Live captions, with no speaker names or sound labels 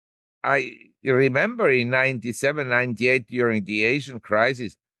I remember in 97, 98, during the Asian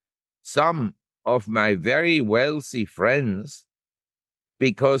crisis, some of my very wealthy friends,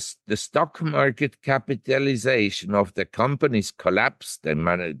 because the stock market capitalization of the companies collapsed, and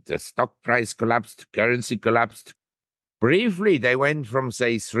the stock price collapsed, currency collapsed. Briefly, they went from,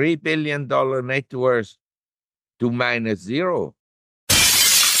 say, $3 billion net worth to -0.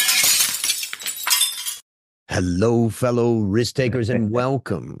 Hello, fellow risk takers, and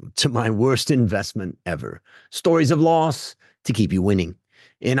welcome to my worst investment ever. Stories of loss to keep you winning.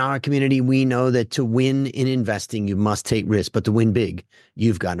 In our community, we know that to win in investing, you must take risk, but to win big,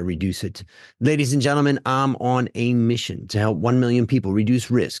 you've got to reduce it. Ladies and gentlemen, I'm on a mission to help 1 million people reduce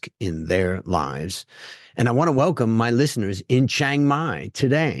risk in their lives. And I want to welcome my listeners in Chiang Mai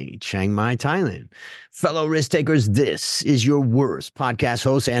today, Chiang Mai, Thailand. Fellow risk takers, this is your worst podcast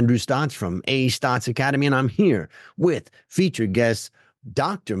host, Andrew Stotts from A Stotts Academy, and I'm here with featured guest,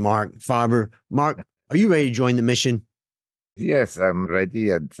 Dr. Marc Faber. Marc, are you ready to join the mission? Yes, I'm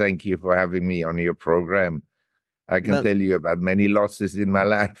ready, and thank you for having me on your program. I can tell you about many losses in my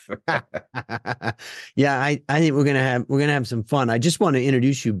life. Yeah, I think we're gonna have some fun. I just want to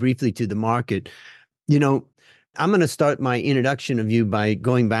introduce you briefly to the market. You know, I'm going to start my introduction of you by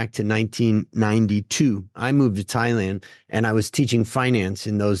going back to 1992. I moved to Thailand and I was teaching finance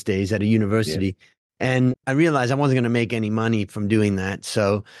in those days at a university. Yeah. And I realized I wasn't going to make any money from doing that.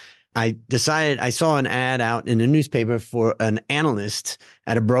 So I decided, I saw an ad out in the newspaper for an analyst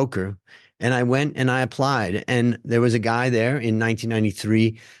at a broker. And I went and I applied. And there was a guy there in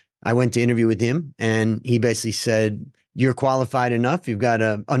 1993. I went to interview with him and he basically said, "You're qualified enough. You've got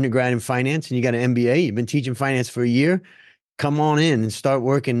an undergrad in finance and you got an MBA. You've been teaching finance for a year. Come on in and start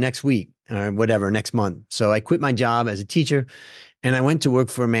working next week or whatever, next month." So I quit my job as a teacher and I went to work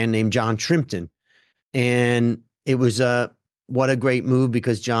for a man named John Trimpton. And it was what a great move,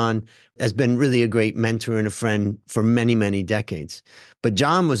 because John has been really a great mentor and a friend for many, many decades. But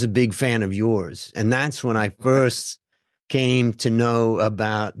John was a big fan of yours. And that's when I first came to know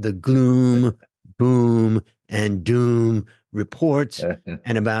about the gloom, boom, and doom reports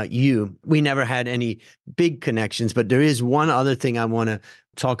and about you. We never had any big connections, but there is one other thing I want to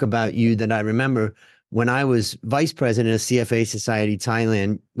talk about you that I remember. When I was vice president of CFA Society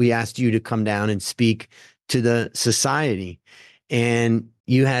Thailand, we asked you to come down and speak to the society. And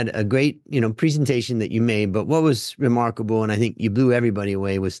you had a great, presentation that you made. But what was remarkable, and I think you blew everybody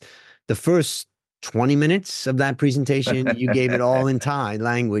away, was the first 20 minutes of that presentation. You gave it all in Thai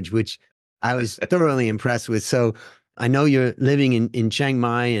language, which I was thoroughly impressed with. So I know you're living in Chiang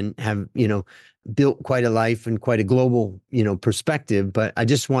Mai and have, built quite a life and quite a global, perspective. But I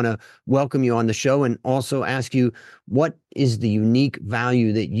just want to welcome you on the show and also ask you, what is the unique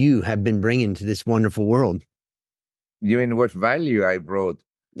value that you have been bringing to this wonderful world? You mean what value I brought?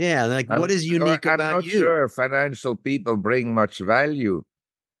 Yeah, what is unique about you? I'm not sure financial people bring much value,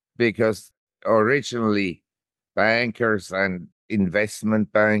 because originally bankers and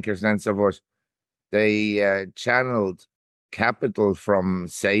investment bankers and so forth, they channeled capital from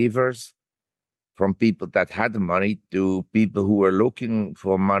savers, from people that had money, to people who were looking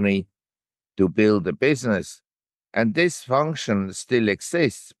for money to build a business. And this function still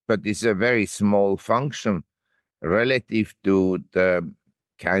exists, but it's a very small function relative to the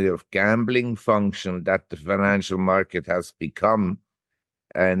kind of gambling function that the financial market has become.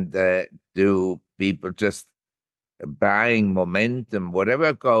 And do people just buying momentum?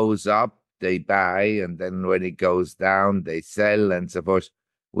 Whatever goes up, they buy, and then when it goes down, they sell, and so forth,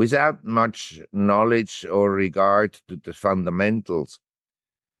 without much knowledge or regard to the fundamentals.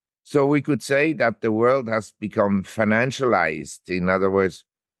 So we could say that the world has become financialized. In other words,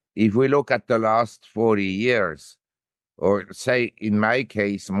 if we look at the last 40 years, or say in my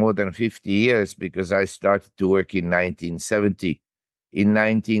case, more than 50 years, because I started to work in 1970. In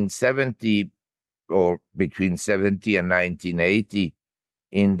 1970, or between 70 and 1980,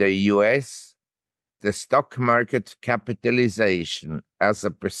 in the US, the stock market capitalization as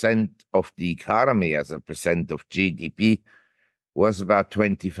a percent of the economy, as a percent of GDP, was about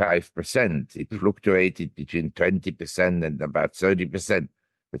 25%. It fluctuated between 20% and about 30%,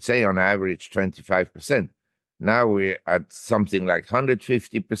 but say on average 25%. Now we're at something like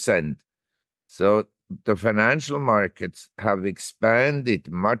 150%. So the financial markets have expanded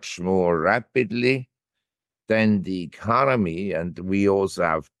much more rapidly than the economy, and we also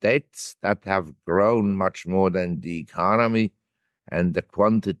have debts that have grown much more than the economy, and the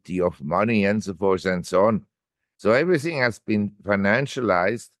quantity of money and so forth and so on. So everything has been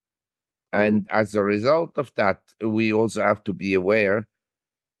financialized, and as a result of that, we also have to be aware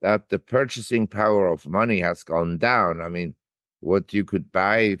that the purchasing power of money has gone down. I mean, what you could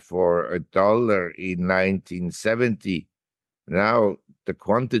buy for $1 in 1970. Now, the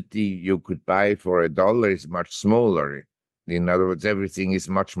quantity you could buy for $1 is much smaller. In other words, everything is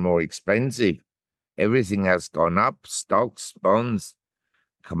much more expensive. Everything has gone up, stocks, bonds,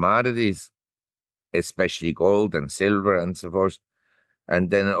 commodities, especially gold and silver and so forth. And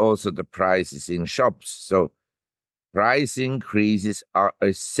then also the prices in shops. So price increases are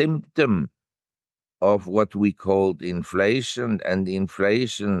a symptom of what we called inflation. And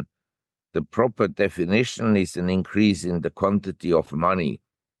inflation, the proper definition is an increase in the quantity of money,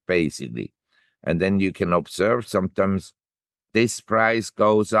 basically. And then you can observe sometimes this price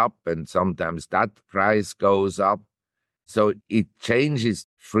goes up and sometimes that price goes up. So it changes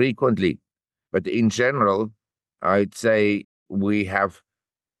frequently. But in general, I'd say we have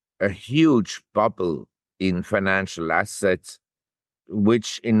a huge bubble in financial assets,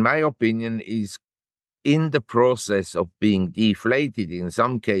 which, in my opinion, is in the process of being deflated. In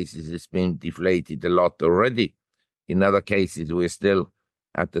some cases, it's been deflated a lot already. In other cases, we're still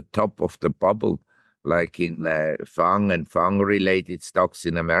at the top of the bubble, like in FANG and FANG-related stocks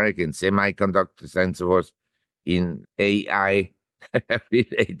in America, in semiconductors and so forth, in AI-related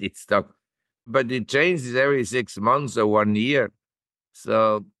stock. But it changes every 6 months or 1 year.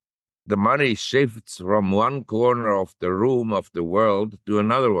 So the money shifts from one corner of the room of the world to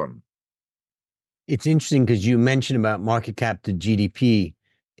another one. It's interesting because you mentioned about market cap to GDP,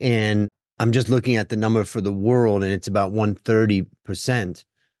 and I'm just looking at the number for the world, and it's about 130%.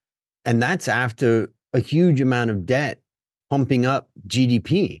 And that's after a huge amount of debt pumping up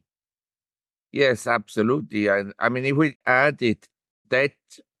GDP. Yes, absolutely. I mean, if we added debt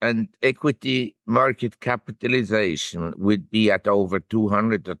and equity market capitalization would be at over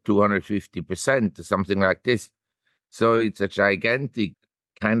 200 or 250%, or something like this. So it's a gigantic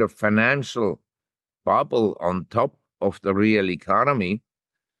kind of financial bubble on top of the real economy.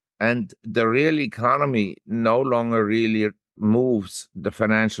 And the real economy no longer really moves the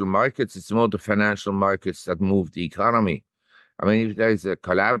financial markets. It's more the financial markets that move the economy. I mean, if there's a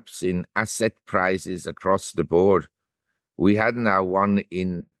collapse in asset prices across the board, we had now one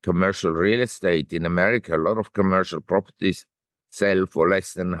in commercial real estate in America. A lot of commercial properties sell for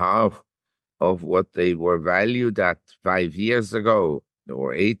less than half of what they were valued at 5 years ago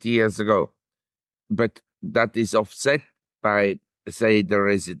or 8 years ago. But that is offset by, say, the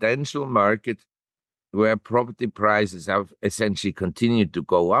residential market, where property prices have essentially continued to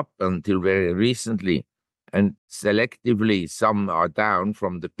go up until very recently. And selectively, some are down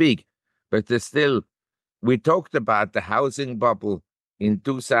from the peak, but there's still, we talked about the housing bubble in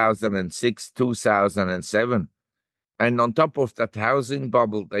 2006, 2007. And on top of that housing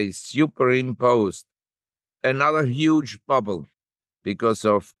bubble, they superimposed another huge bubble because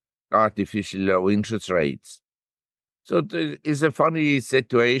of artificial low interest rates. So it's a funny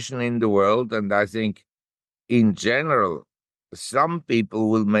situation in the world. And I think in general, some people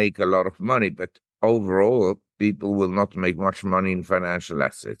will make a lot of money, but overall, people will not make much money in financial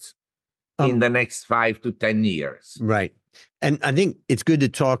assets in the next 5 to 10 years. Right. And I think it's good to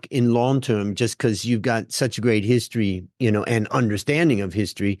talk in long term just because you've got such a great history, and understanding of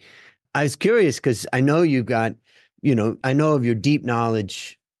history. I was curious because I know you've got, I know of your deep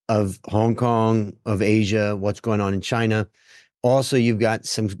knowledge of Hong Kong, of Asia, what's going on in China. Also, you've got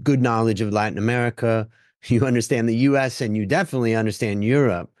some good knowledge of Latin America. You understand the US and you definitely understand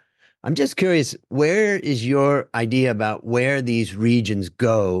Europe. I'm just curious, where is your idea about where these regions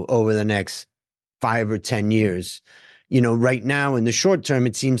go over the next 5 or 10 years? Right now in the short term,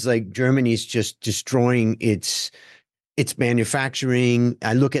 it seems like Germany's just destroying its manufacturing.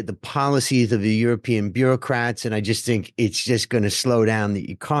 I look at the policies of the European bureaucrats and I just think it's just going to slow down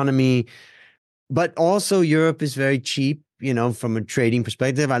the economy. But also Europe is very cheap, from a trading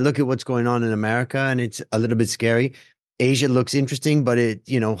perspective. I look at what's going on in America and it's a little bit scary. Asia looks interesting, but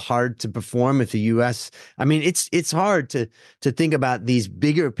hard to perform if the US. I mean, it's hard to think about these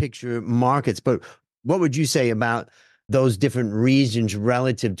bigger picture markets. But what would you say about those different regions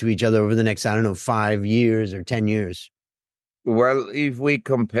relative to each other over the next, I don't know, 5 years or 10 years? Well, if we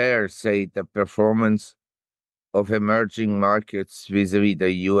compare, say, the performance of emerging markets vis-a-vis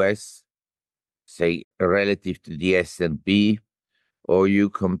the US, say, relative to the S&P, or you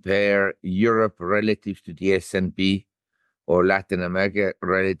compare Europe relative to the S&P, or Latin America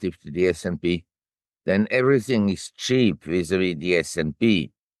relative to the S&P, then everything is cheap vis-a-vis the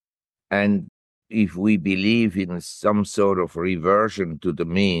S&P. And if we believe in some sort of reversion to the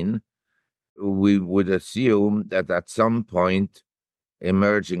mean, we would assume that at some point,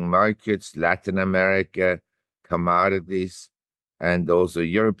 emerging markets, Latin America, commodities, and also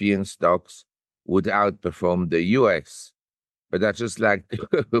European stocks would outperform the US. But I just like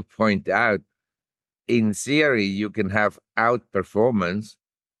to point out, in theory, you can have outperformance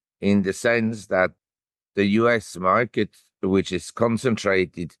in the sense that the US market, which is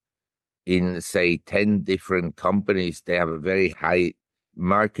concentrated in, say, 10 different companies, they have a very high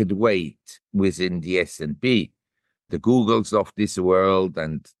market weight within the S&P. The Googles of this world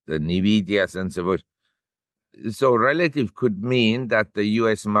and the Nvidias and so forth. So relative could mean that the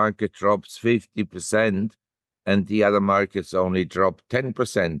US market drops 50% and the other markets only drop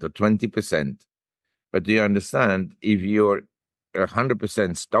 10% or 20%. But do you understand, if you're a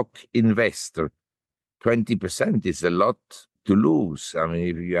 100% stock investor, 20% is a lot to lose. I mean,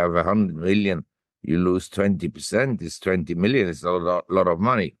 if you have 100 million, you lose 20%, it's 20 million, it's a lot of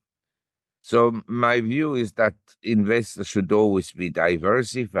money. So my view is that investors should always be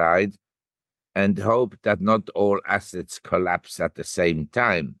diversified and hope that not all assets collapse at the same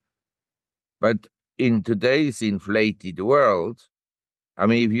time. But in today's inflated world, I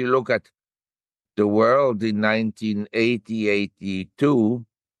mean, if you look at the world in 1980, 82,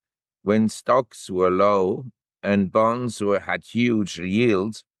 when stocks were low and bonds had huge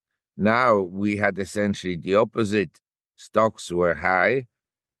yields, now we had essentially the opposite. Stocks were high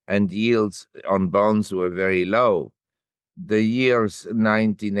and yields on bonds were very low. The years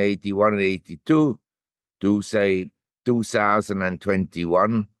 1981 and 82 to, say,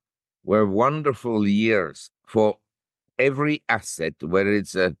 2021 were wonderful years for every asset, whether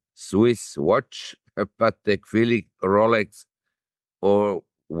it's a Swiss watch, a Patek Philippe, Rolex, or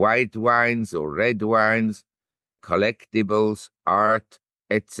white wines or red wines, collectibles, art,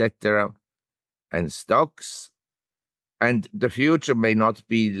 etc., and stocks. And the future may not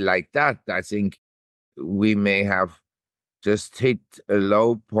be like that. I think we may have just hit a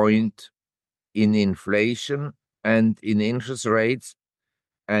low point in inflation and in interest rates.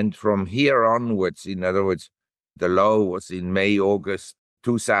 And from here onwards, in other words, the low was in May, August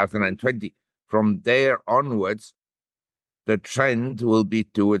 2020. From there onwards, the trend will be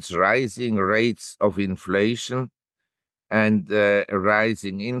towards rising rates of inflation and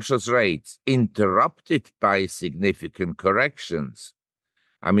rising interest rates, interrupted by significant corrections.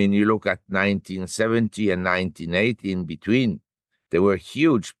 I mean, you look at 1970 and 1980 in between, there were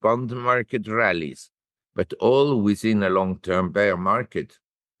huge bond market rallies, but all within a long-term bear market.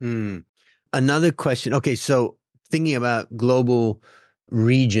 Another question. Okay, so thinking about global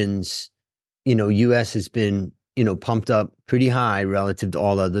regions, US has been, pumped up pretty high relative to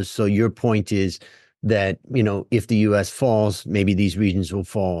all others. So your point is that, if the US falls, maybe these regions will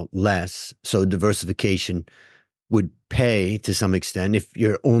fall less. So diversification would pay to some extent if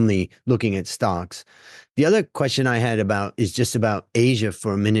you're only looking at stocks. The other question I had is just about Asia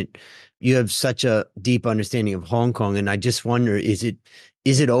for a minute. You have such a deep understanding of Hong Kong, and I just wonder, is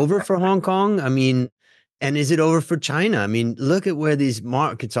it over for Hong Kong? I mean, and is it over for China? I mean, look at where these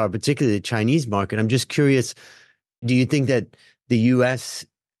markets are, particularly the Chinese market. I'm just curious, do you think that the US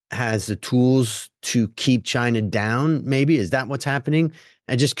has the tools to keep China down? Maybe is that what's happening?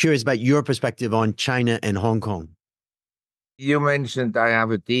 I'm just curious about your perspective on China and Hong Kong. You mentioned I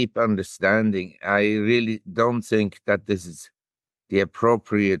have a deep understanding. I really don't think that this is the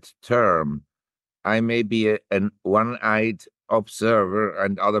appropriate term. I may be an one-eyed observer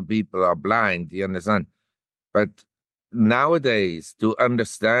and other people are blind, you understand? But nowadays, to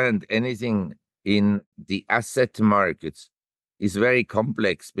understand anything in the asset markets is very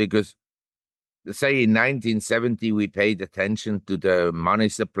complex because, say, in 1970, we paid attention to the money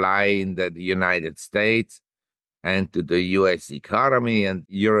supply in the United States and to the US economy, and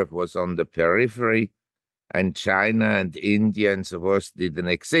Europe was on the periphery, and China and India and so forth didn't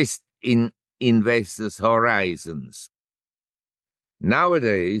exist in investors' horizons.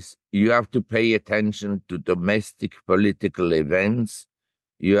 Nowadays, you have to pay attention to domestic political events.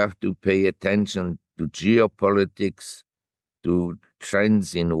 You have to pay attention to geopolitics, to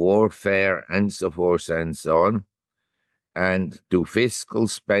trends in warfare, and so forth and so on, and to fiscal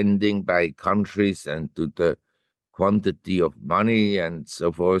spending by countries and to the quantity of money and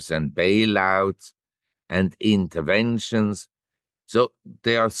so forth, and bailouts and interventions. So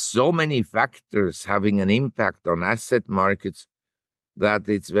there are so many factors having an impact on asset markets that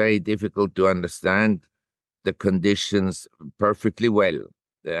it's very difficult to understand the conditions perfectly well,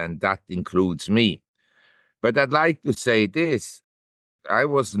 and that includes me. But I'd like to say this. I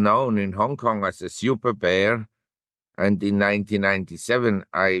was known in Hong Kong as a super bear, and in 1997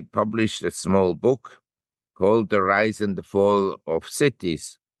 I published a small book called The Rise and the Fall of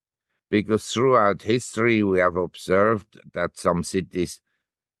Cities, because throughout history we have observed that some cities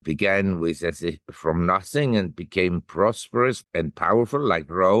began with from nothing and became prosperous and powerful, like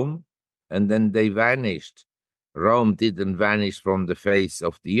Rome, and then they vanished. Rome didn't vanish from the face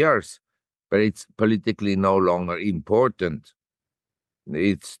of the earth, but it's politically no longer important.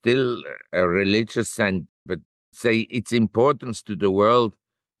 It's still a religious center, but say its importance to the world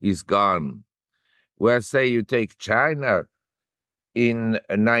is gone. Where say you take China, in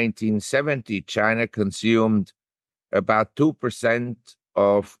 1970, China consumed about 2%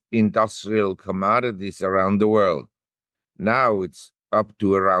 of industrial commodities around the world. Now it's up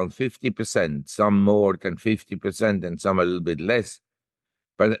to around 50%, some more than 50% and some a little bit less.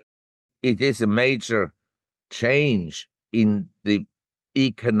 But it is a major change in the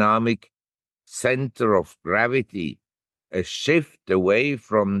economic center of gravity, a shift away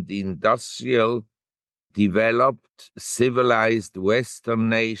from the industrial, developed, civilized Western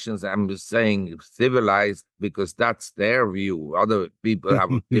nations. I'm saying civilized because that's their view. Other people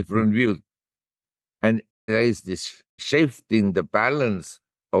have a different view. And there is this shift in the balance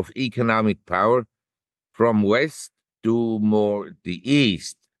of economic power from West to more the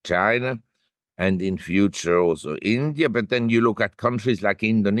East, China, and in future also India. But then you look at countries like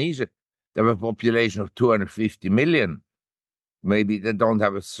Indonesia, they have a population of 250 million. Maybe they don't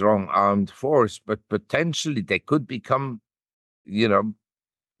have a strong armed force, but potentially they could become,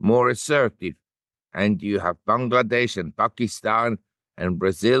 more assertive. And you have Bangladesh and Pakistan and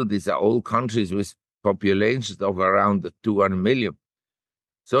Brazil. These are all countries with populations of around 200 million.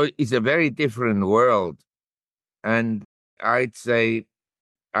 So it's a very different world. And I'd say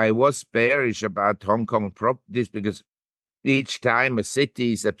I was bearish about Hong Kong properties because each time a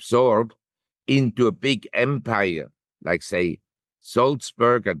city is absorbed into a big empire, like, say,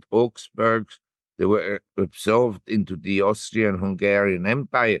 Salzburg and Augsburg, they were absorbed into the Austrian-Hungarian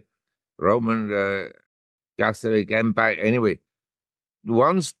Empire, Roman Catholic Empire. Anyway,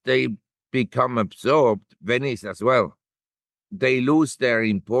 once they become absorbed, Venice as well, they lose their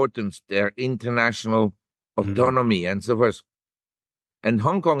importance, their international autonomy, and so forth. And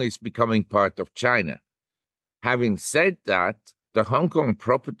Hong Kong is becoming part of China. Having said that, the Hong Kong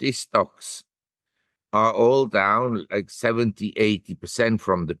property stocks are all down like 70, 80%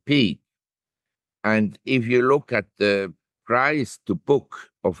 from the peak. And if you look at the price to book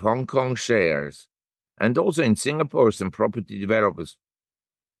of Hong Kong shares, and also in Singapore, some property developers,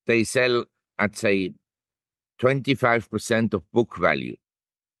 they sell at, say, 25% of book value.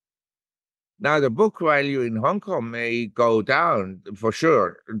 Now, the book value in Hong Kong may go down for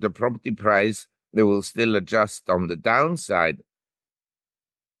sure. The property price, they will still adjust on the downside.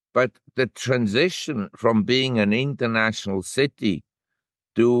 But the transition from being an international city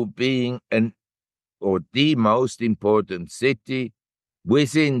to being the most important city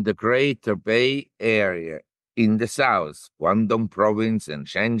within the Greater Bay Area in the south, Guangdong province and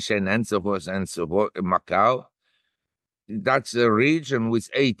Shenzhen and so forth, Macau, that's a region with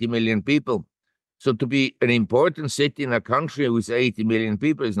 80 million people. So to be an important city in a country with 80 million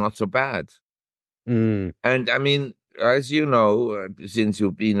people is not so bad. And I mean, as you know, since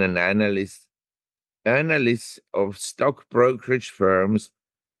you've been an analysts of stock brokerage firms,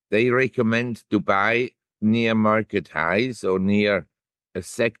 they recommend to buy near market highs or near a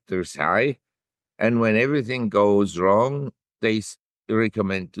sector's high. And when everything goes wrong, they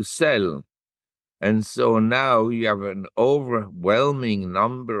recommend to sell. And so now you have an overwhelming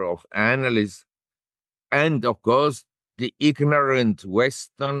number of analysts and, of course, the ignorant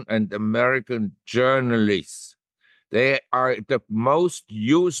Western and American journalists. They are the most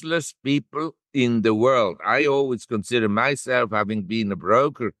useless people in the world. I always consider myself, having been a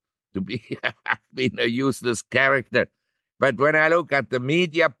broker, to be being a useless character. But when I look at the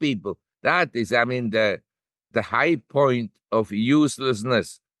media people, that is, I mean, the high point of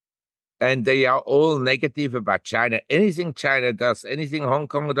uselessness. And they are all negative about China. Anything China does, anything Hong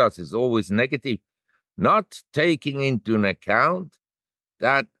Kong does is always negative, not taking into account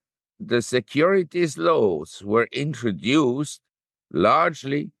that the securities laws were introduced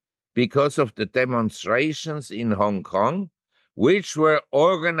largely because of the demonstrations in Hong Kong, which were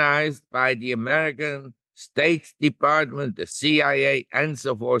organized by the American State Department, the CIA, and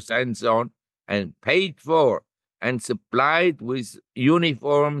so forth and so on, and paid for and supplied with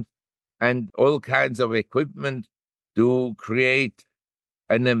uniforms and all kinds of equipment to create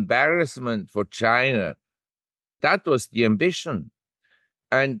an embarrassment for China. That was the ambition.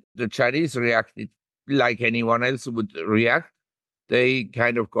 And the Chinese reacted like anyone else would react. They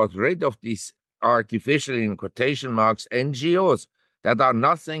kind of got rid of these artificial, in quotation marks, NGOs that are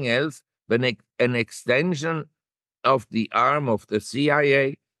nothing else than an extension of the arm of the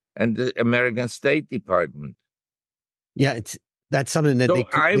CIA and the American State Department. Yeah, that's something that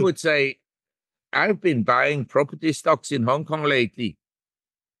I would say I've been buying property stocks in Hong Kong lately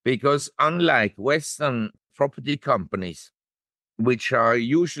because unlike Western property companies, which are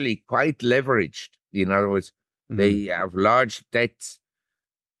usually quite leveraged. In other words, they have large debts.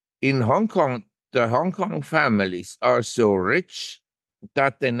 In Hong Kong, the Hong Kong families are so rich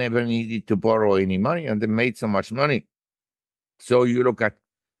that they never needed to borrow any money, and they made so much money. So you look at,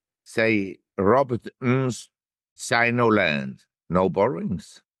 say, Robert Ng's Sino-Land, no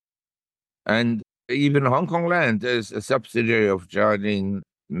borrowings. And even Hong Kong Land is a subsidiary of Jardine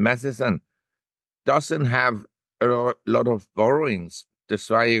Matheson, doesn't have a lot of borrowings. The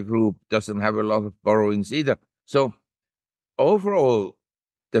Swire Group doesn't have a lot of borrowings either. So overall,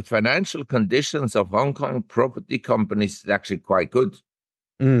 the financial conditions of Hong Kong property companies is actually quite good.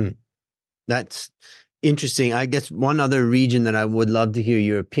 That's interesting. I guess one other region that I would love to hear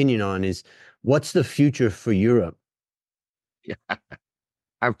your opinion on is, what's the future for Europe? Yeah.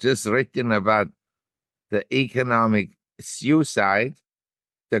 I've just written about the economic suicide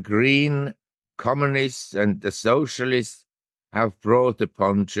the green communists and the socialists have brought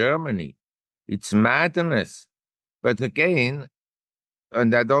upon Germany. It's madness. But again,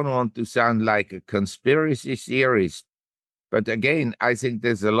 and I don't want to sound like a conspiracy theorist, but again, I think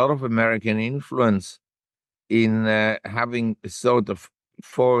there's a lot of American influence in having sort of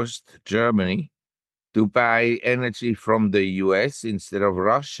forced Germany to buy energy from the US instead of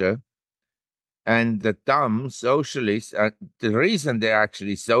Russia. And the dumb socialists, the reason they're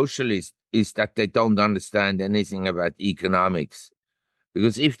actually socialists is that they don't understand anything about economics.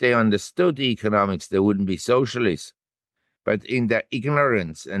 Because if they understood economics, they wouldn't be socialists. But in their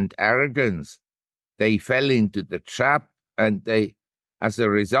ignorance and arrogance, they fell into the trap, and they, as a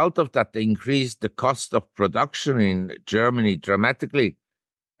result of that, they increased the cost of production in Germany dramatically.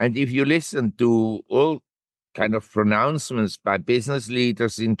 And if you listen to all kind of pronouncements by business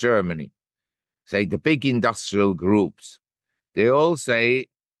leaders in Germany, say the big industrial groups, they all say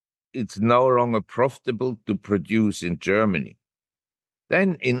it's no longer profitable to produce in Germany.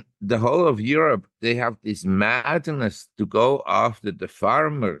 Then in the whole of Europe, they have this madness to go after the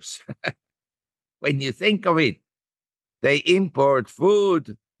farmers. When you think of it, they import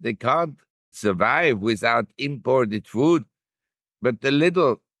food. They can't survive without imported food. But the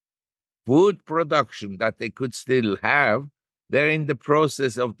little food production that they could still have, they're in the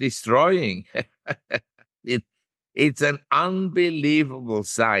process of destroying. It's an unbelievable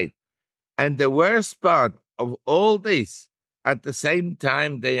sight. And the worst part of all this, at the same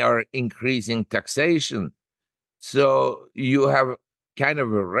time, they are increasing taxation. So you have kind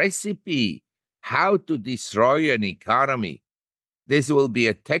of a recipe how to destroy an economy. This will be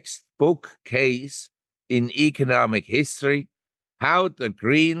a textbook case in economic history, how the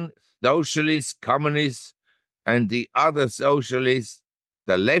green socialists, communists, and the other socialists,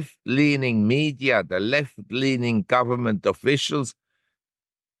 the left-leaning media, the left-leaning government officials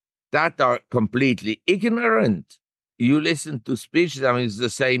that are completely ignorant. You listen to speeches, I mean, it's the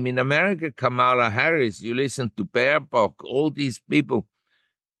same in America, Kamala Harris, you listen to Baerbock, all these people,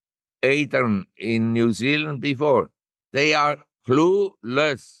 Aiden in New Zealand before, they are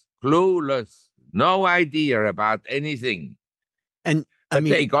clueless, no idea about anything. And but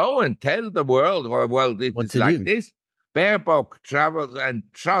they go and tell the world, well, it's like this. Baerbock travels and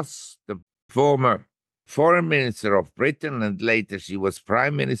trusts the former foreign minister of Britain, and later she was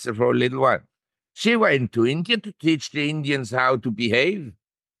prime minister for a little while. She went to India to teach the Indians how to behave.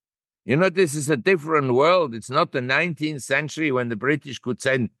 You know, this is a different world. It's not the 19th century when the British could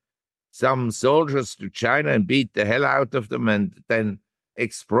send some soldiers to China and beat the hell out of them and then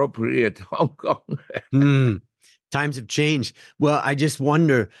expropriate Hong Kong. Times have changed. Well, I just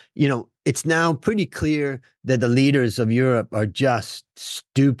wonder, you know, it's now pretty clear that the leaders of Europe are just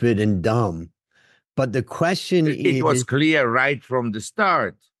stupid and dumb. But the question is... It was clear right from the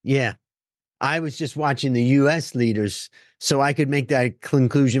start. Yeah. I was just watching the U.S. leaders, so I could make that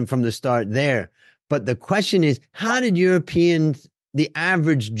conclusion from the start there. But the question is, how did Europeans, the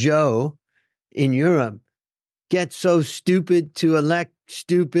average Joe in Europe, get so stupid to elect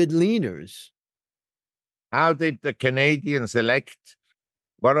stupid leaders? How did the Canadians elect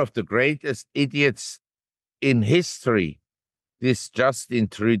one of the greatest idiots in history, this Justin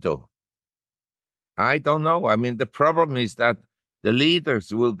Trudeau? I don't know. I mean, the problem is that the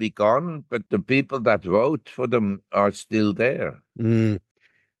leaders will be gone, but the people that vote for them are still there.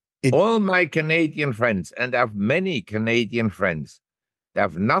 All my Canadian friends, and I have many Canadian friends, they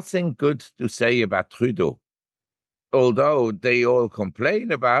have nothing good to say about Trudeau. Although they all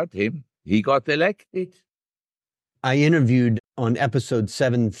complain about him, he got elected. I interviewed on episode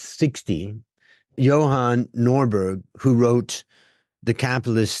 760 Johann Norberg, who wrote The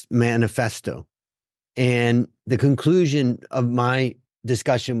Capitalist Manifesto. And the conclusion of my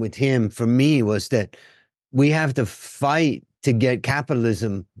discussion with him, for me, was that we have to fight to get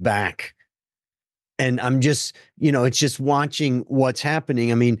capitalism back. And I'm just, it's just watching what's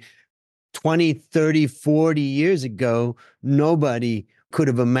happening. I mean, 20, 30, 40 years ago, nobody could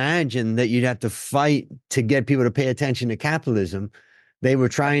have imagined that you'd have to fight to get people to pay attention to capitalism. They were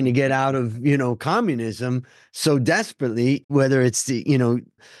trying to get out of, communism so desperately, whether it's the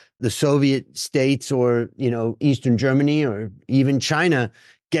Soviet states or, Eastern Germany or even China,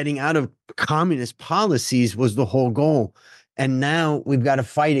 getting out of communist policies was the whole goal. And now we've got to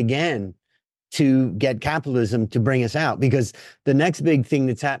fight again to get capitalism to bring us out, because the next big thing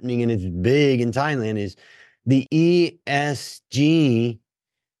that's happening, and it's big in Thailand, is the ESG.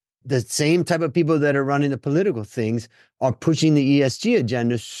 The same type of people that are running the political things are pushing the ESG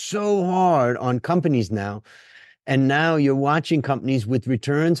agenda so hard on companies now. And now you're watching companies with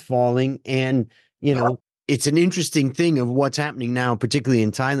returns falling. And, it's an interesting thing of what's happening now, particularly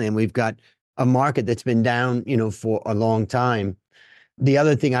in Thailand. We've got a market that's been down, for a long time. The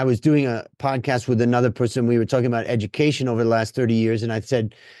other thing, I was doing a podcast with another person. We were talking about education over the last 30 years. And I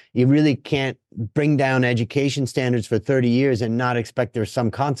said, you really can't bring down education standards for 30 years and not expect there's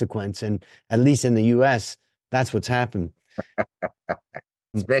some consequence. And at least in the US, that's what's happened.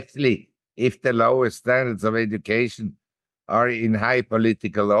 Especially if the lowest standards of education are in high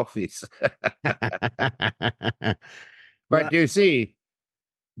political office. But you see,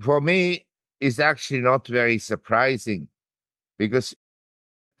 for me, it's actually not very surprising, because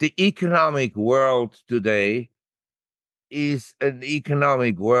the economic world today is an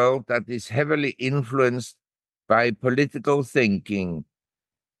economic world that is heavily influenced by political thinking.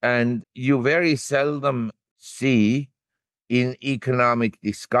 And you very seldom see in economic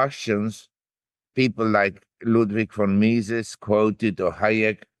discussions people like Ludwig von Mises quoted, or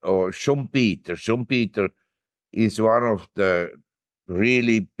Hayek, or Schumpeter. Schumpeter is one of the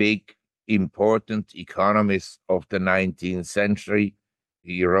really big, important economists of the 19th century.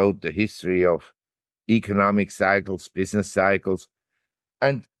 He wrote the history of economic cycles, business cycles.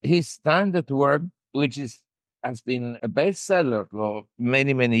 And his standard work, which has been a bestseller for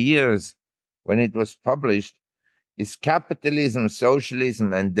many, many years when it was published, is Capitalism,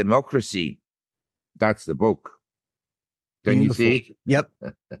 Socialism, and Democracy. That's the book. Can Beautiful. you see it? Yep.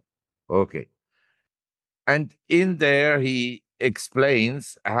 Okay. And in there, he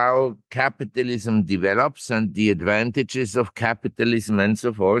explains how capitalism develops and the advantages of capitalism and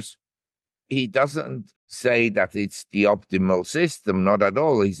so forth. He doesn't say that it's the optimal system, not at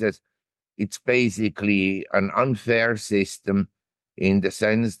all. He says it's basically an unfair system in the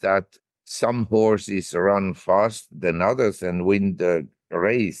sense that some horses run faster than others and win the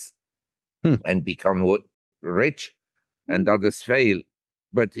race and become rich, and others fail.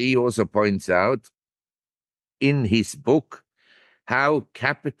 But he also points out in his book how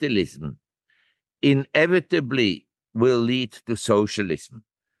capitalism inevitably will lead to socialism,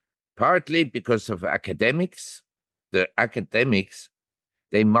 partly because of academics. The academics,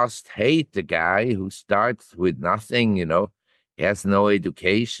 they must hate the guy who starts with nothing, he has no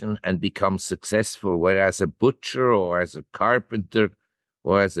education and becomes successful, whereas a butcher or as a carpenter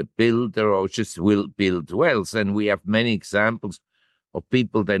or as a builder or just will build wells. And we have many examples of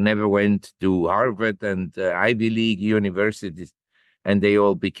people that never went to Harvard and Ivy League universities, and they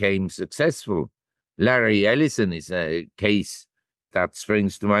all became successful. Larry Ellison is a case that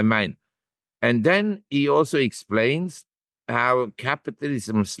springs to my mind. And then he also explains how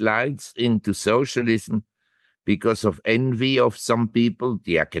capitalism slides into socialism because of envy of some people,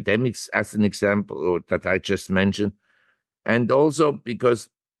 the academics as an example, or that I just mentioned, and also because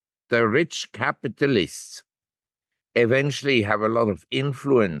the rich capitalists eventually have a lot of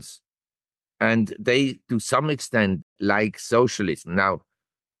influence, and they, to some extent, like socialism. Now,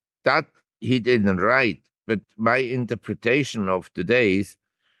 that he didn't write, but my interpretation of today is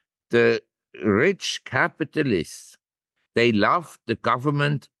the rich capitalists, they love the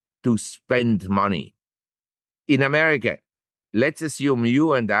government to spend money. In America, let's assume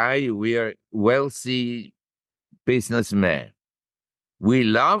you and I, we are wealthy businessmen. We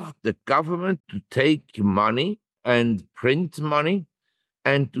love the government to take money and print money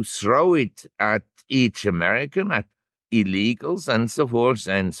and to throw it at each American, at illegals and so forth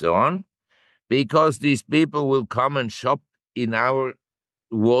and so on, because these people will come and shop in our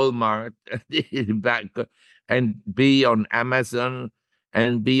Walmart and be on Amazon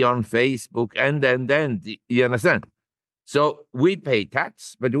and be on Facebook, and then you understand? So we pay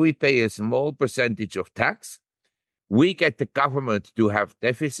tax, but we pay a small percentage of tax. We get the government to have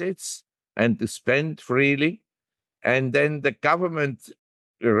deficits and to spend freely. And then the government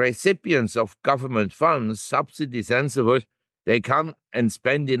recipients of government funds, subsidies, and so forth, they come and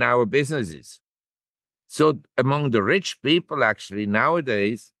spend in our businesses. So among the rich people, actually,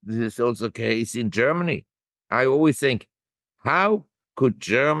 nowadays, this is also the case in Germany. I always think, how could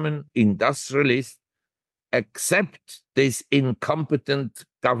German industrialists accept these incompetent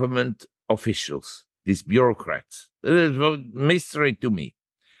government officials, these bureaucrats? It is a mystery to me.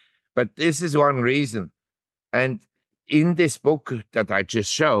 But this is one reason. And in this book that I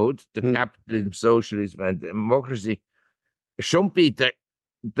just showed, The Capitalism, Socialism, and Democracy, Schumpeter,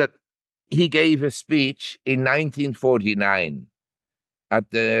 that he gave a speech in 1949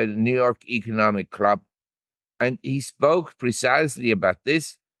 at the New York Economic Club, and he spoke precisely about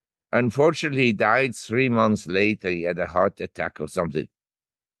this. Unfortunately, he died 3 months later. He had a heart attack or something.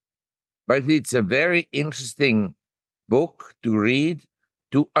 But it's a very interesting book to read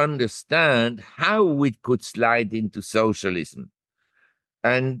to understand how we could slide into socialism.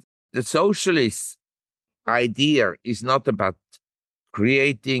 And the socialist idea is not about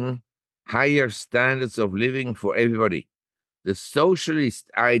creating higher standards of living for everybody. The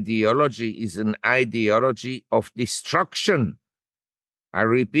socialist ideology is an ideology of destruction. I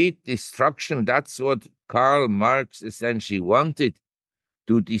repeat, destruction. That's what Karl Marx essentially wanted,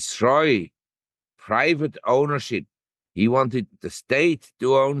 to destroy private ownership. He wanted the state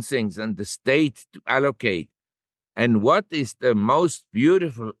to own things and the state to allocate. And what is the most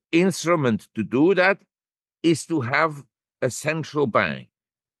beautiful instrument to do that is to have a central bank.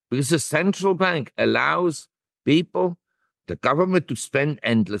 Because a central bank allows people, the government, to spend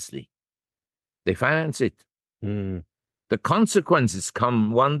endlessly. They finance it. The consequences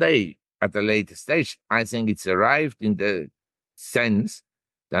come one day at a later stage. I think it's arrived in the sense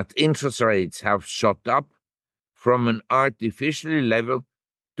that interest rates have shot up from an artificial level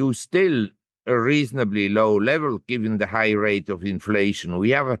to still a reasonably low level, given the high rate of inflation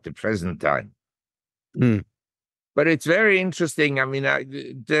we have at the present time. But it's very interesting. I mean,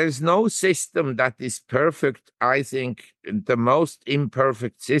 there's no system that is perfect. I think the most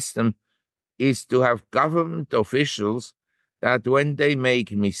imperfect system is to have government officials that when they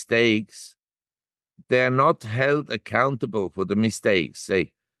make mistakes, they're not held accountable for the mistakes.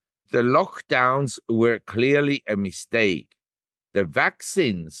 Say, the lockdowns were clearly a mistake. The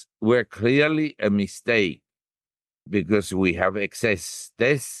vaccines were clearly a mistake because we have excess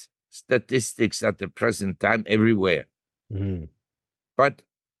death statistics at the present time everywhere. But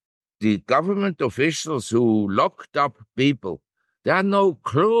the government officials who locked up people, they had no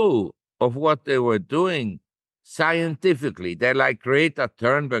clue of what they were doing scientifically. They're like Greta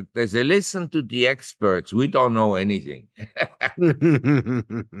Thunberg. They say, listen to the experts. We don't know anything.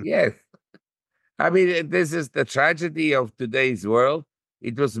 Yes. I mean, this is the tragedy of today's world.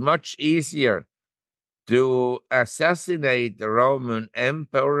 It was much easier to assassinate the Roman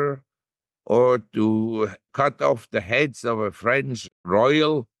emperor or to cut off the heads of a French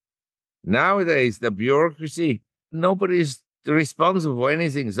royal. Nowadays, the bureaucracy, nobody's responsible for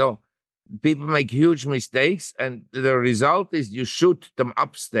anything. So people make huge mistakes, and the result is you shoot them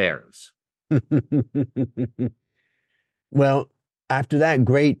upstairs. Well, after that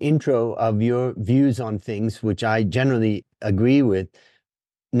great intro of your views on things, which I generally agree with,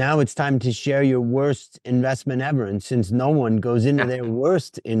 now it's time to share your worst investment ever. And since no one goes into their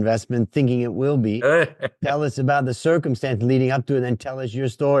worst investment thinking it will be, tell us about the circumstance leading up to it and tell us your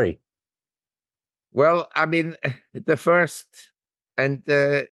story. Well, I mean, the first, and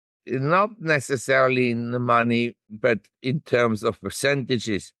not necessarily in the money, but in terms of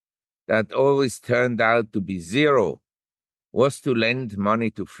percentages, that always turned out to be zero, was to lend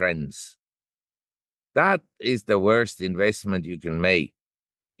money to friends. That is the worst investment you can make.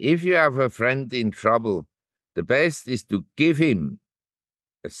 If you have a friend in trouble, the best is to give him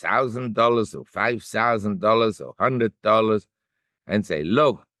 $1,000 or $5,000 or $100 and say,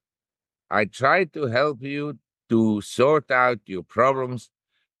 look, I tried to help you to sort out your problems,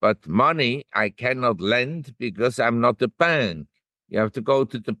 but money I cannot lend because I'm not a bank. You have to go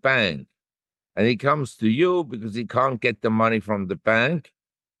to the bank. And he comes to you because he can't get the money from the bank,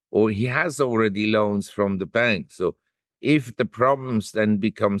 or he has already loans from the bank. So if the problems then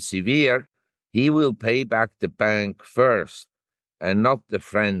become severe, he will pay back the bank first and not the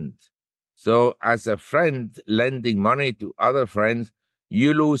friend. So as a friend lending money to other friends,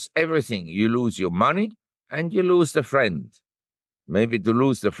 you lose everything. You lose your money and you lose the friend. Maybe to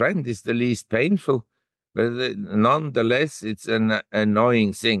lose the friend is the least painful, but nonetheless, it's an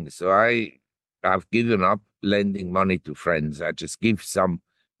annoying thing. So I've given up lending money to friends. I just give some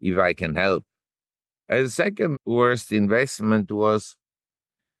if I can help. A second worst investment was,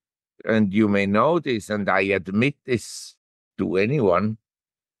 and you may know this, and I admit this to anyone,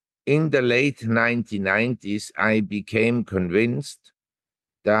 in the late 1990s, I became convinced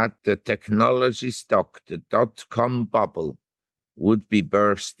that the technology stock, the dot-com bubble, would be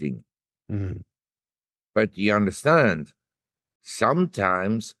bursting. Mm. But you understand,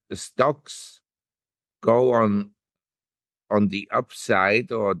 sometimes the stocks go on the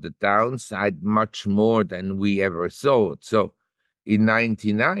upside or the downside much more than we ever thought. So in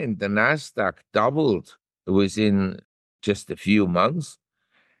 99, the NASDAQ doubled within just a few months.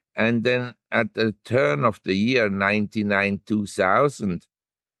 And then at the turn of the year, 99, 2000,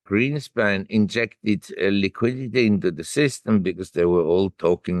 Greenspan injected liquidity into the system because they were all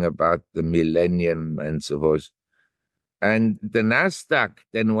talking about the millennium and so forth. And the NASDAQ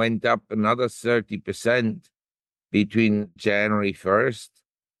then went up another 30% between January 1st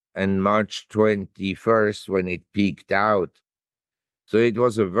and March 21st when it peaked out. So it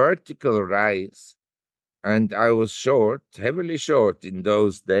was a vertical rise. And I was short, heavily short in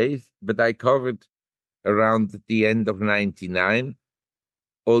those days, but I covered around the end of 99,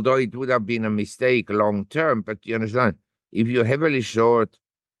 although it would have been a mistake long term. But you understand, if you're heavily short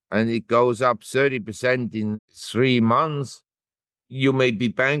and it goes up 30% in 3 months, you may be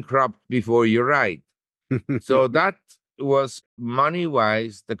bankrupt before you're right. So that was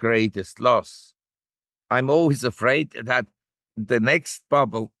money-wise the greatest loss. I'm always afraid that the next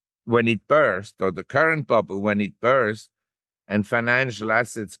bubble, when it bursts, or the current bubble, when it bursts, and financial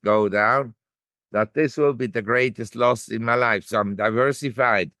assets go down, that this will be the greatest loss in my life. So I'm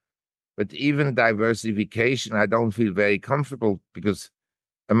diversified. But even diversification, I don't feel very comfortable because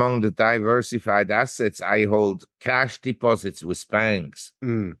among the diversified assets, I hold cash deposits with banks.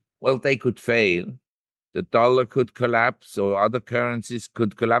 Mm. Well, they could fail. The dollar could collapse or other currencies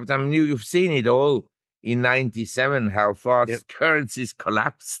could collapse. I mean, you've seen it all in 97, how fast Yep. currencies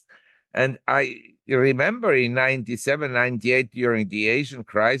collapsed. And I remember in 97, 98, during the Asian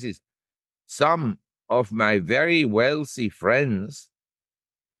crisis, some of my very wealthy friends,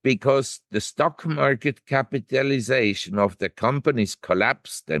 because the stock market capitalization of the companies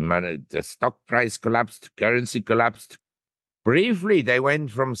collapsed, the stock price collapsed, currency collapsed. Briefly, they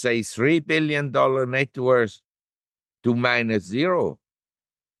went from, say, $3 billion net worth to minus zero,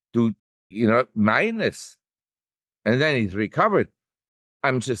 to, minus. And then it recovered.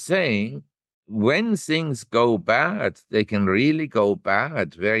 I'm just saying, when things go bad, they can really go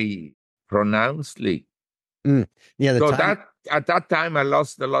bad very pronouncedly. Mm. Yeah, the So time. that at that time, I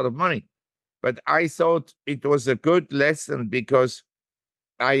lost a lot of money. But I thought it was a good lesson because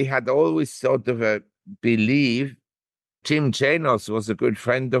I had always sort of a belief. Jim Chanos was a good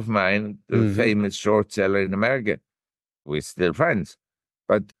friend of mine, the famous short seller in America. We're still friends.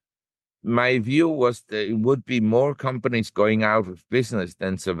 But my view was that it would be more companies going out of business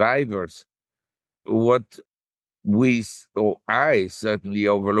than survivors. What or I certainly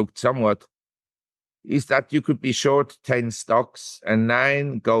overlooked somewhat, is that you could be short 10 stocks and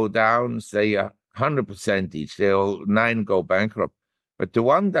 9 go down, say 100% each. They all 9 go bankrupt. But the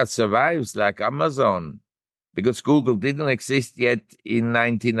one that survives, like Amazon, because Google didn't exist yet in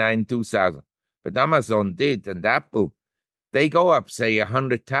 99, 2000, but Amazon did, and Apple, they go up, say,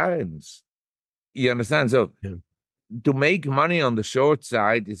 100 times. You understand? So Yeah. to make money on the short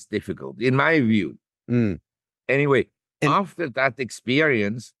side is difficult, in my view. Mm. Anyway, And after that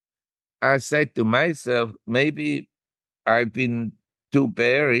experience, I said to myself, maybe I've been too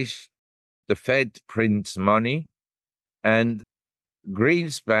bearish. The Fed prints money, and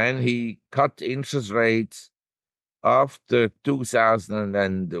Greenspan, he cut interest rates after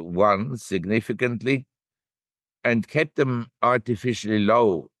 2001 significantly and kept them artificially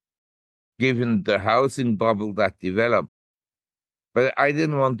low, given the housing bubble that developed. But I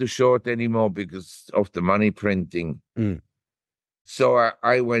didn't want to short anymore because of the money printing. mm. So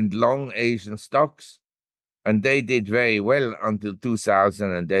I went long Asian stocks, and they did very well until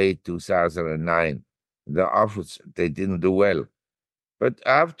 2008, 2009. The others, they didn't do well. But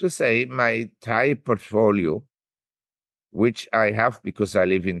I have to say, my Thai portfolio, which I have because I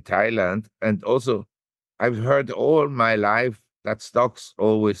live in Thailand, and also I've heard all my life that stocks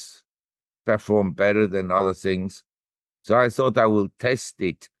always perform better than other things. So I thought I will test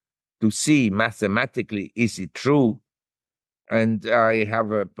it to see mathematically, is it true? And I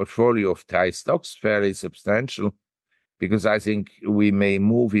have a portfolio of Thai stocks, fairly substantial, because I think we may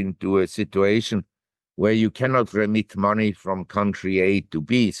move into a situation where you cannot remit money from country A to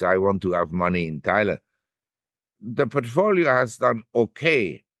B. So I want to have money in Thailand. The portfolio has done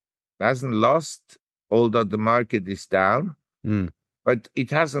okay, hasn't lost, although the market is down, Mm. but it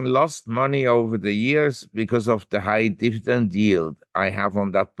hasn't lost money over the years because of the high dividend yield I have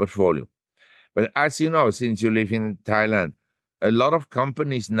on that portfolio. But as you know, since you live in Thailand, a lot of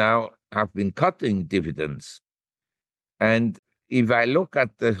companies now have been cutting dividends. And if I look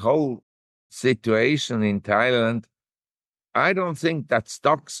at the whole situation in Thailand, I don't think that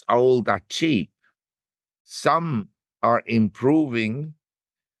stocks are all that cheap. Some are improving,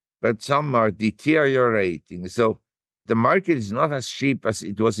 but some are deteriorating. So the market is not as cheap as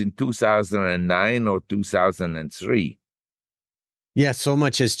it was in 2009 or 2003. Yeah, so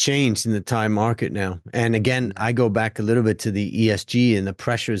much has changed in the Thai market now. And again, I go back a little bit to the ESG and the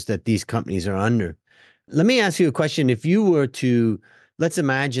pressures that these companies are under. Let me ask you a question. If you were to, let's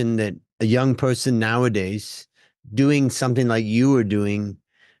imagine that a young person nowadays doing something like you were doing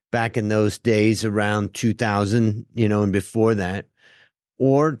back in those days around 2000, and before that,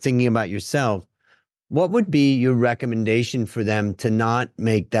 or thinking about yourself, what would be your recommendation for them to not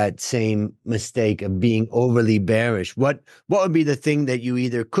make that same mistake of being overly bearish? What would be the thing that you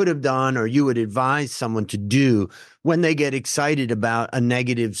either could have done or you would advise someone to do when they get excited about a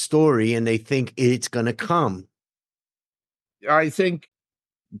negative story and they think it's going to come? I think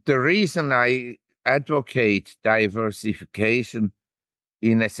the reason I advocate diversification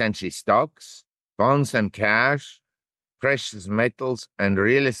in essentially stocks, bonds and cash, precious metals, and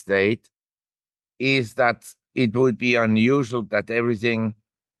real estate is that it would be unusual that everything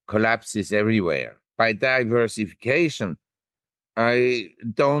collapses everywhere. By diversification, I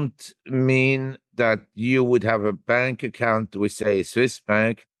don't mean that you would have a bank account with, say, a Swiss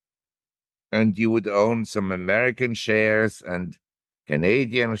bank, and you would own some American shares and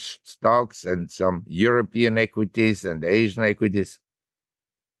Canadian stocks and some European equities and Asian equities.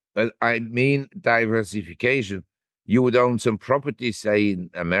 But I mean diversification. You would own some properties, say, in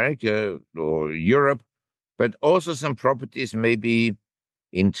America or Europe, but also some properties maybe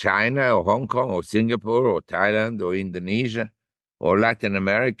in China or Hong Kong or Singapore or Thailand or Indonesia or Latin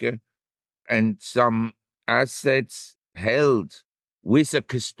America, and some assets held with a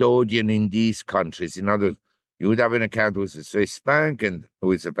custodian in these countries. In other words, you would have an account with a Swiss bank and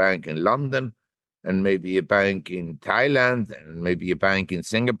with a bank in London, and maybe a bank in Thailand, and maybe a bank in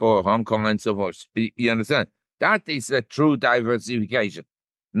Singapore, Hong Kong, and so forth. You understand? That is a true diversification.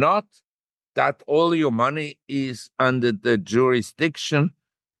 Not that all your money is under the jurisdiction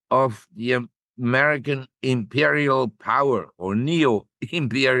of the American imperial power or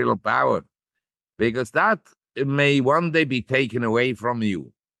neo-imperial power, because that may one day be taken away from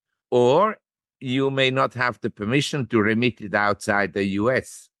you, or you may not have the permission to remit it outside the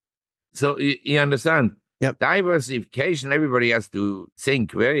US. So you understand? Yep. Diversification, everybody has to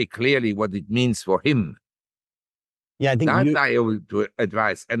think very clearly what it means for him. Yeah, I think that I would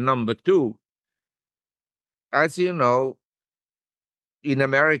advise. And number two, as you know, in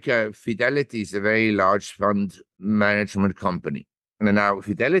America, Fidelity is a very large fund management company. And now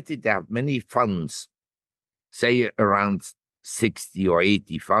Fidelity, they have many funds, say around 60 or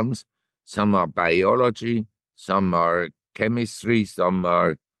 80 funds. Some are biology, some are chemistry, some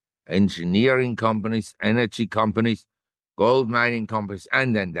are engineering companies, energy companies, gold mining companies,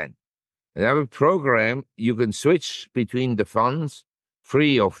 and then. They have a program you can switch between the funds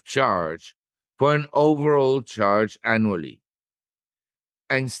free of charge for an overall charge annually.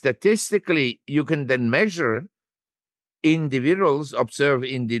 And statistically, you can then measure observe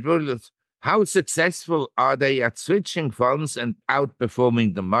individuals, how successful are they at switching funds and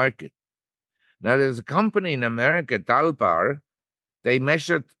outperforming the market. Now, there's a company in America, Dalbar, they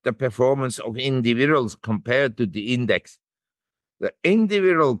measured the performance of individuals compared to the index. The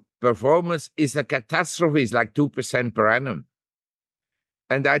individual performance is a catastrophe, it's like 2% per annum.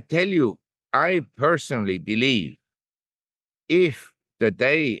 And I tell you, I personally believe if the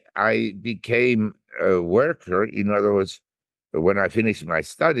day I became a worker, in other words, when I finished my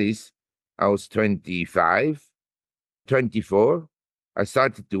studies, I was 24. I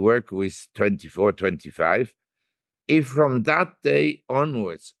started to work with 24, 25. If from that day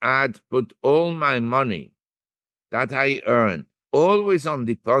onwards, I'd put all my money that I earned always on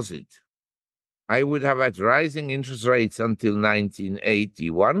deposit, I would have had rising interest rates until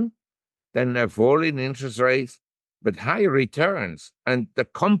 1981, then a fall in interest rates, but high returns. And the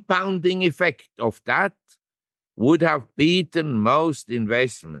compounding effect of that would have beaten most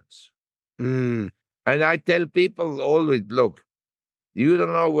investments. And I tell people always, look, you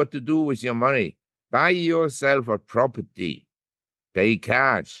don't know what to do with your money. Buy yourself a property, pay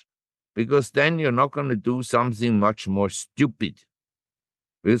cash, because then you're not going to do something much more stupid.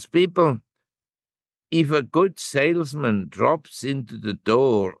 Because people, if a good salesman drops into the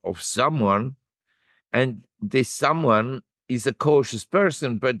door of someone, and this someone is a cautious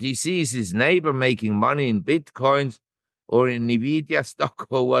person, but he sees his neighbor making money in Bitcoins or in Nvidia stock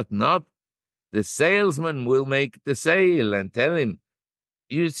or whatnot, the salesman will make the sale and tell him,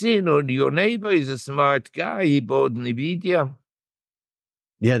 you see, your neighbor is a smart guy. He bought Nvidia.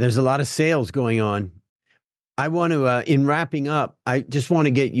 Yeah, there's a lot of sales going on. I want to, in wrapping up, I just want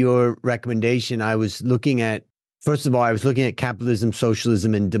to get your recommendation. First of all, I was looking at capitalism,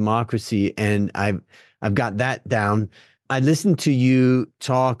 socialism, and democracy, and I've got that down. I listened to you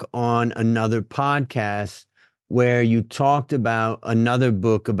talk on another podcast where you talked about another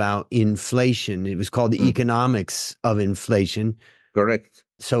book about inflation. It was called The Mm, Economics of Inflation. correct.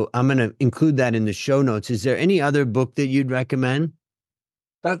 So I'm going to include that in the show notes. Is there any other book that you'd recommend?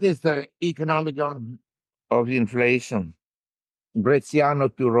 That is the economic of inflation. Graziano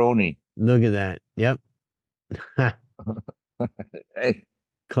Turoni. Look at that. Yep. And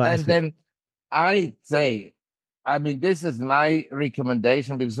Classic. then I say, I mean, this is my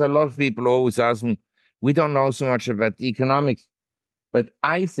recommendation because a lot of people always ask me, we don't know so much about economics, but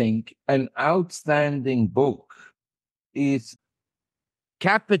I think an outstanding book is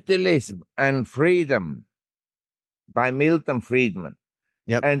Capitalism and Freedom by Milton Friedman.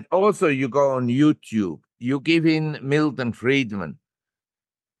 Yep. And also, you go on YouTube, you give in Milton Friedman,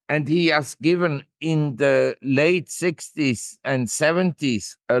 and he has given in the late 60s and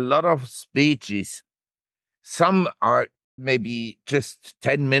 70s a lot of speeches. Some are maybe just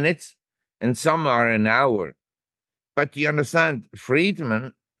 10 minutes, and some are an hour. But you understand,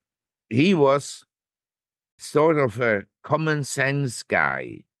 Friedman, he was sort of a common sense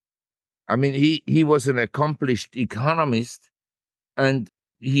guy. I mean, he was an accomplished economist, and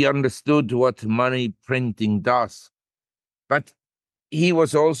he understood what money printing does. But he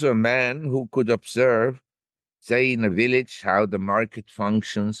was also a man who could observe, say, in a village, how the market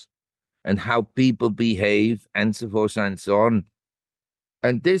functions and how people behave, and so forth and so on.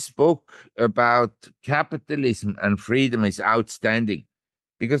 And this book about capitalism and freedom is outstanding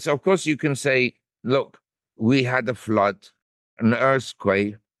because, of course, you can say, look, we had a flood, an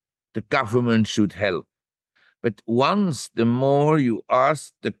earthquake, the government should help. But once the more you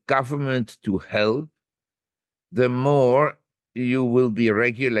ask the government to help, the more you will be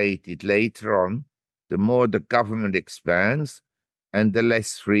regulated later on, the more the government expands, and the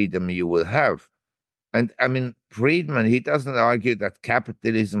less freedom you will have. And I mean, Friedman, he doesn't argue that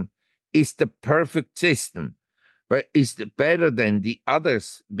capitalism is the perfect system, but is better than the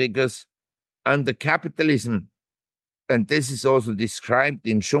others because under capitalism, and this is also described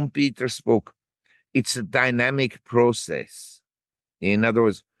in Schumpeter's book, it's a dynamic process. In other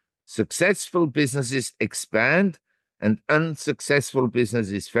words, successful businesses expand and unsuccessful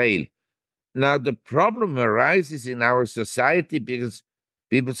businesses fail. Now, the problem arises in our society because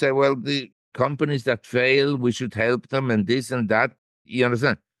people say, well, the companies that fail, we should help them and this and that. You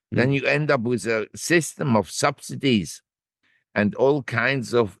understand? Then you end up with a system of subsidies and all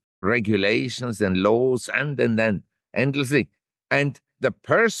kinds of regulations and laws and then endlessly. And the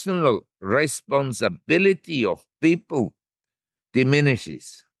personal responsibility of people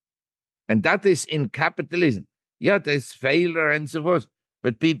diminishes. And that is in capitalism. Yeah, there's failure and so forth,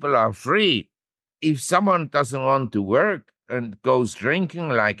 but people are free. If someone doesn't want to work and goes drinking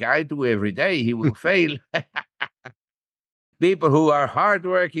like I do every day, he will fail. People who are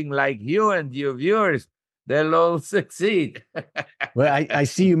hardworking like you and your viewers, they'll all succeed. Well, I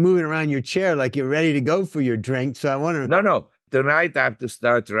see you moving around your chair like you're ready to go for your drink. So I want to. No. Tonight I have to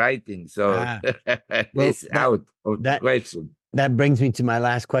start writing. So Well, it's out of that question. that brings me to my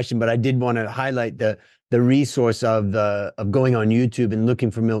last question, but I did want to highlight the resource of going on YouTube and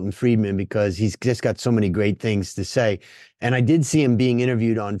looking for Milton Friedman because he's just got so many great things to say. And I did see him being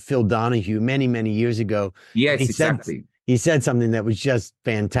interviewed on Phil Donahue many years ago. Yes, He said exactly. he said something that was just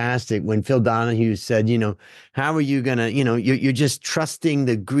fantastic when Phil Donahue said, how are you gonna, you're just trusting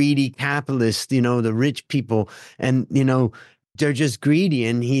the greedy capitalists, the rich people, and they're just greedy.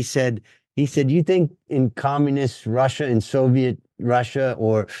 And he said, you think in communist Russia, in Soviet Russia,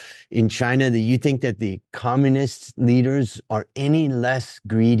 or in China, that you think that the communist leaders are any less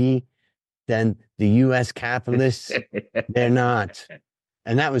greedy than the U.S. capitalists? They're not.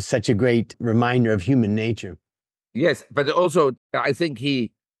 And that was such a great reminder of human nature. Yes, but also I think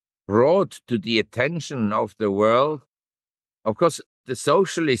he brought to the attention of the world. Of course, the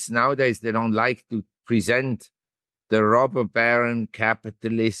socialists nowadays, they don't like to present the robber baron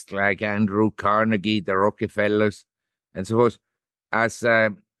capitalist like Andrew Carnegie, the Rockefellers, and so forth, as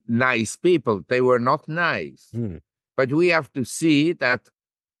nice people. They were not nice. But we have to see that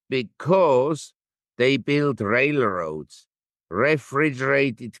because they built railroads,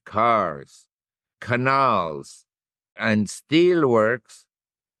 refrigerated cars, canals, and steelworks,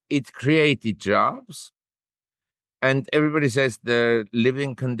 it created jobs. And everybody says the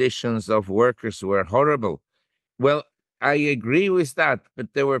living conditions of workers were horrible. Well, I agree with that,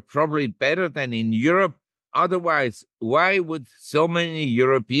 but they were probably better than in Europe, Otherwise, why would so many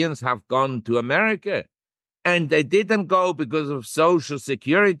Europeans have gone to America? And they didn't go because of Social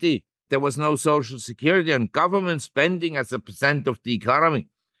Security. There was no Social Security, and government spending as a percent of the economy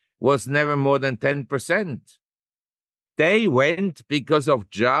was never more than 10%. They went because of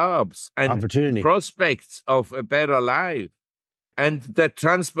jobs and Opportunity. prospects of a better life. And the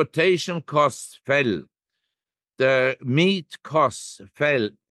transportation costs fell. The meat costs fell.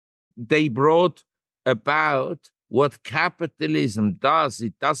 They brought about what capitalism does.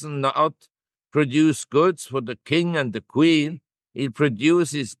 It does not produce goods for the king and the queen. It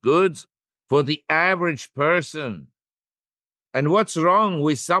produces goods for the average person. And what's wrong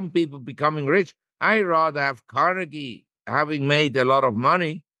with some people becoming rich? I rather have Carnegie having made a lot of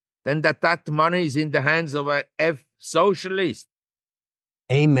money than that money is in the hands of a socialist.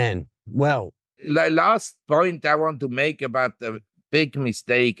 Amen. Well, The last point I want to make about the big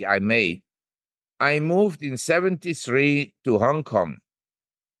mistake I made. I moved in 73 to Hong Kong.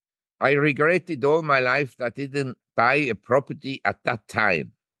 I regretted all my life that I didn't buy a property at that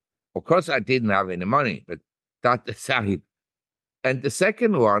time. Of course, I didn't have any money, but that aside. And the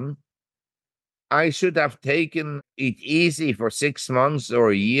second one, I should have taken it easy for 6 months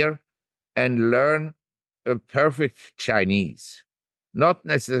or a year and learn a perfect Chinese. Not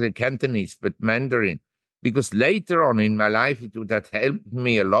necessarily Cantonese, but Mandarin. Because later on in my life, it would have helped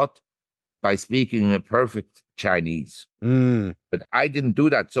me a lot by speaking a perfect Chinese. But I didn't do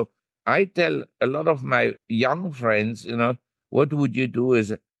that. So I tell a lot of my young friends, what would you do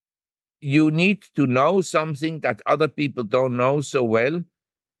is you need to know something that other people don't know so well.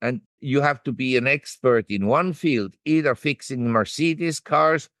 And you have to be an expert in one field, either fixing Mercedes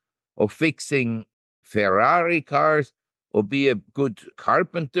cars or fixing Ferrari cars, or be a good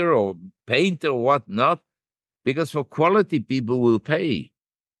carpenter or painter or whatnot, because for quality, people will pay.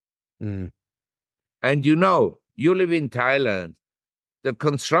 And you live in Thailand. The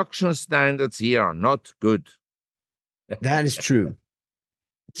construction standards here are not good. That is true.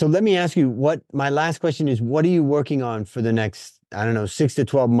 So let me ask you my last question is, what are you working on for the next, 6 to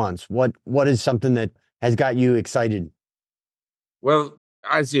 12 months? What is something that has got you excited? Well,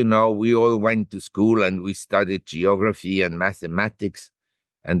 as you know, we all went to school and we studied geography and mathematics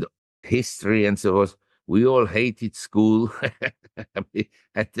and history and so forth. We all hated school,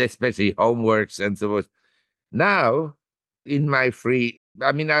 especially homeworks and so forth. Now, in my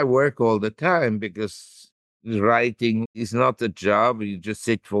I work all the time because writing is not a job. You just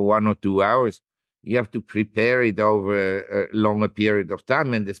sit for 1 or 2 hours. You have to prepare it over a longer period of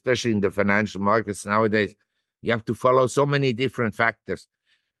time. And especially in the financial markets nowadays, you have to follow so many different factors.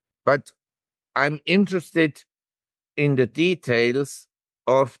 But I'm interested in the details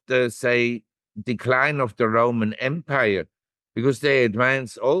of the, say, decline of the Roman Empire, because they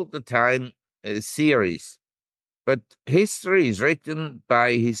advance all the time theories. But history is written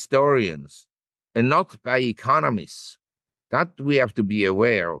by historians and not by economists. That we have to be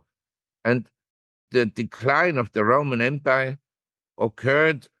aware of. And the decline of the Roman Empire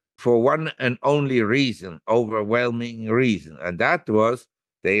occurred for one and only reason, overwhelming reason, and that was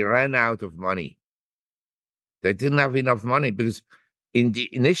they ran out of money. They didn't have enough money because in the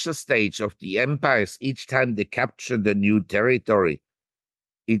initial stage of the empires, each time they captured a new territory,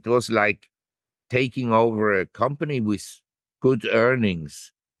 it was like taking over a company with good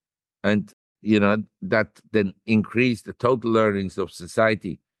earnings. And, that then increased the total earnings of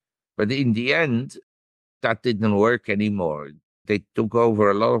society. But in the end, that didn't work anymore. They took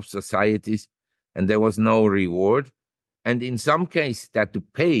over a lot of societies and there was no reward. And in some cases, they had to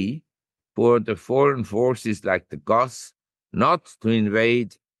pay for the foreign forces like the Goths not to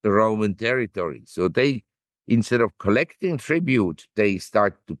invade the Roman territory. So they, instead of collecting tribute, they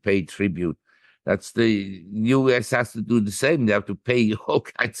start to pay tribute. That's the US has to do the same. They have to pay all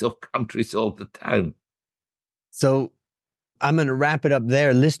kinds of countries all the time. So I'm going to wrap it up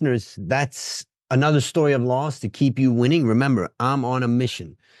there. Listeners, that's another story of loss to keep you winning. Remember, I'm on a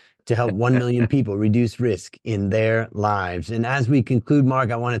mission to help 1 million people reduce risk in their lives. And as we conclude, Marc,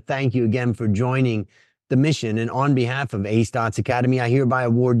 I want to thank you again for joining the mission. And on behalf of A Stotz Academy, I hereby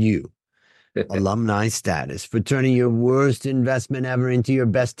award you alumni status for turning your worst investment ever into your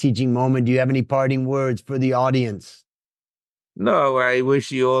best teaching moment. Do you have any parting words for the audience? No, I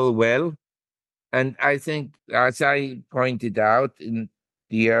wish you all well. And I think, as I pointed out in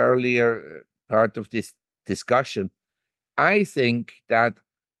the earlier part of this discussion, I think that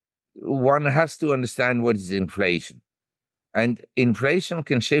one has to understand what is inflation. And inflation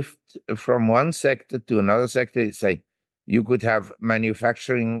can shift from one sector to another sector. Say, you could have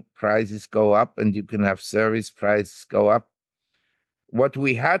manufacturing prices go up and you can have service prices go up. what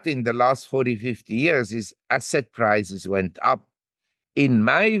we had in the last 40, 50 years is asset prices went up. In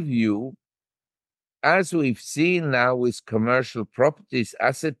my view, as we've seen now with commercial properties,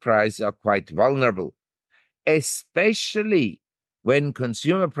 asset prices are quite vulnerable, especially when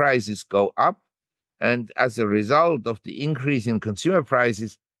consumer prices go up. And as a result of the increase in consumer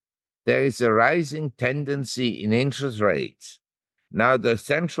prices, there is a rising tendency in interest rates. Now, the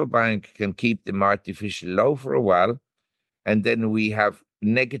central bank can keep them artificially low for a while, and then we have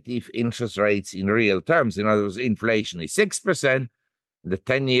negative interest rates in real terms. In other words, inflation is 6%, the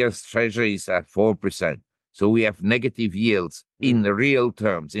 10 years treasury is at 4%. So we have negative yields in the real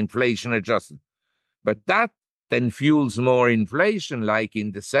terms, inflation adjusted. But that then fuels more inflation, like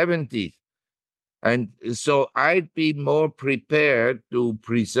in the 70s. And so I'd be more prepared to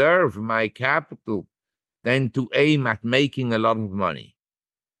preserve my capital than to aim at making a lot of money.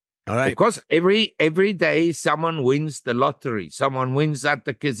 All right. Of course, every day someone wins the lottery, someone wins at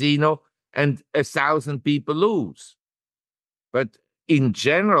the casino, and 1,000 people lose. But in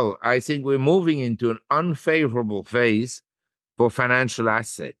general, I think we're moving into an unfavorable phase for financial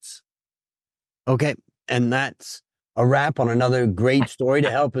assets. Okay. And that's a wrap on another great story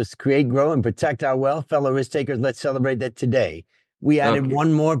to help us create, grow, and protect our wealth. Fellow risk takers, let's celebrate that today. We added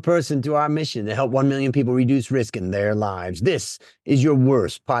one more person to our mission to help 1 million people reduce risk in their lives. This is your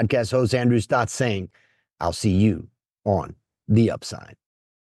worst podcast host, Andrew Stott, saying, I'll see you on the upside.